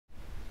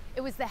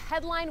It was the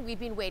headline we've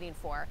been waiting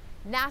for.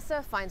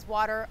 NASA finds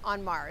water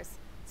on Mars.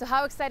 So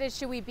how excited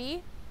should we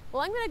be?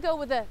 Well, I'm going to go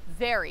with a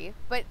very,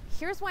 but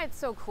here's why it's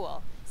so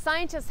cool.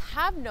 Scientists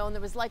have known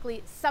there was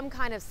likely some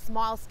kind of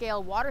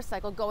small-scale water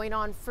cycle going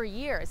on for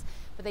years,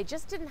 but they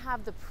just didn't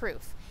have the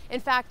proof. In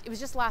fact, it was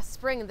just last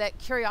spring that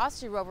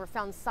Curiosity rover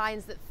found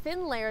signs that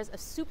thin layers of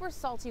super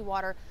salty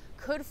water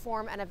could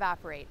form and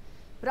evaporate.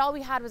 But all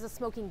we had was a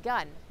smoking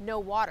gun, no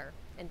water,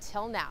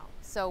 until now.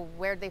 So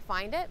where'd they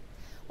find it?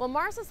 Well,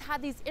 Mars has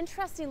had these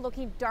interesting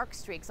looking dark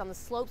streaks on the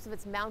slopes of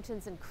its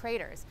mountains and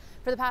craters.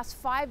 For the past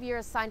 5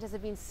 years, scientists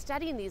have been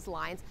studying these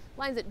lines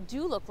that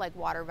do look like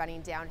water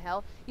running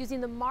downhill, using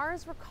the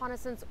Mars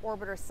Reconnaissance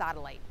Orbiter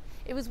satellite.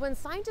 It was when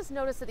scientists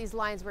noticed that these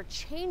lines were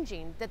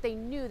changing that they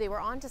knew they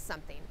were onto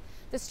something.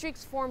 The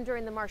streaks form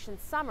during the Martian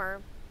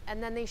summer,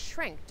 and then they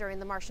shrink during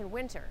the Martian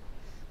winter.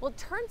 Well, it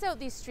turns out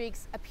these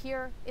streaks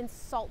appear in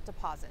salt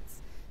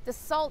deposits. The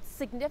salt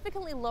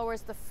significantly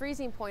lowers the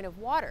freezing point of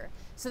water,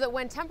 so that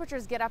when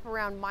temperatures get up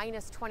around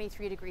minus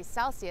 23 degrees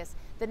Celsius,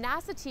 the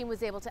NASA team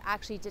was able to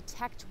actually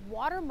detect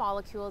water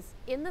molecules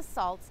in the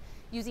salts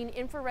using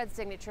infrared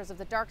signatures of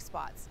the dark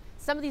spots.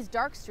 Some of these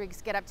dark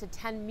streaks get up to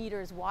 10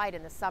 meters wide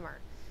in the summer.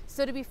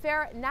 So to be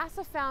fair,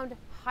 NASA found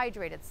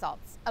hydrated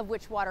salts, of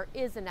which water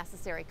is a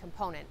necessary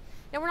component.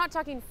 Now, we're not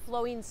talking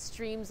flowing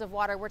streams of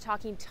water, we're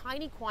talking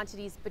tiny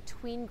quantities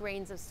between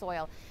grains of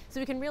soil, so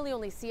we can really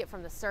only see it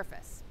from the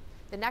surface.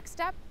 The next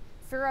step,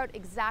 figure out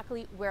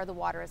exactly where the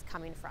water is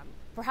coming from.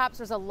 Perhaps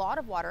there's a lot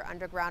of water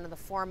underground in the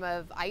form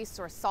of ice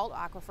or salt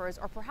aquifers,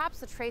 or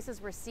perhaps the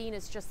traces we're seeing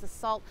is just the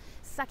salt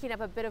sucking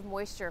up a bit of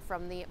moisture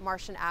from the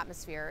Martian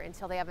atmosphere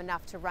until they have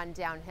enough to run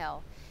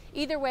downhill.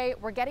 Either way,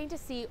 we're getting to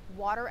see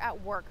water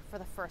at work for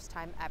the first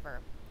time ever.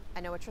 I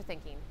know what you're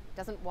thinking.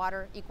 Doesn't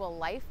water equal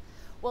life?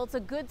 Well, it's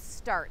a good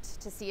start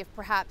to see if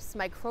perhaps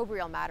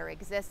microbial matter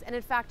exists. And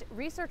in fact,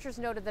 researchers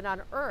noted that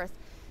on Earth,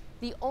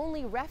 the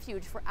only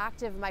refuge for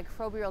active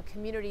microbial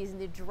communities in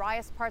the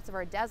driest parts of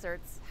our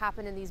deserts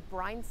happen in these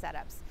brine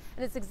setups.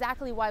 And it's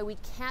exactly why we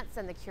can't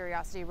send the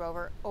Curiosity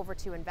rover over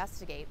to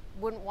investigate.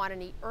 Wouldn't want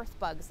any earth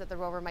bugs that the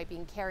rover might be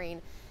carrying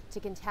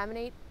to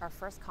contaminate our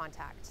first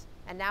contact.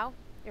 And now,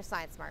 you're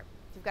science smart.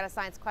 If you've got a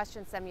science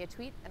question, send me a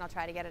tweet and I'll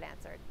try to get it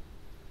answered.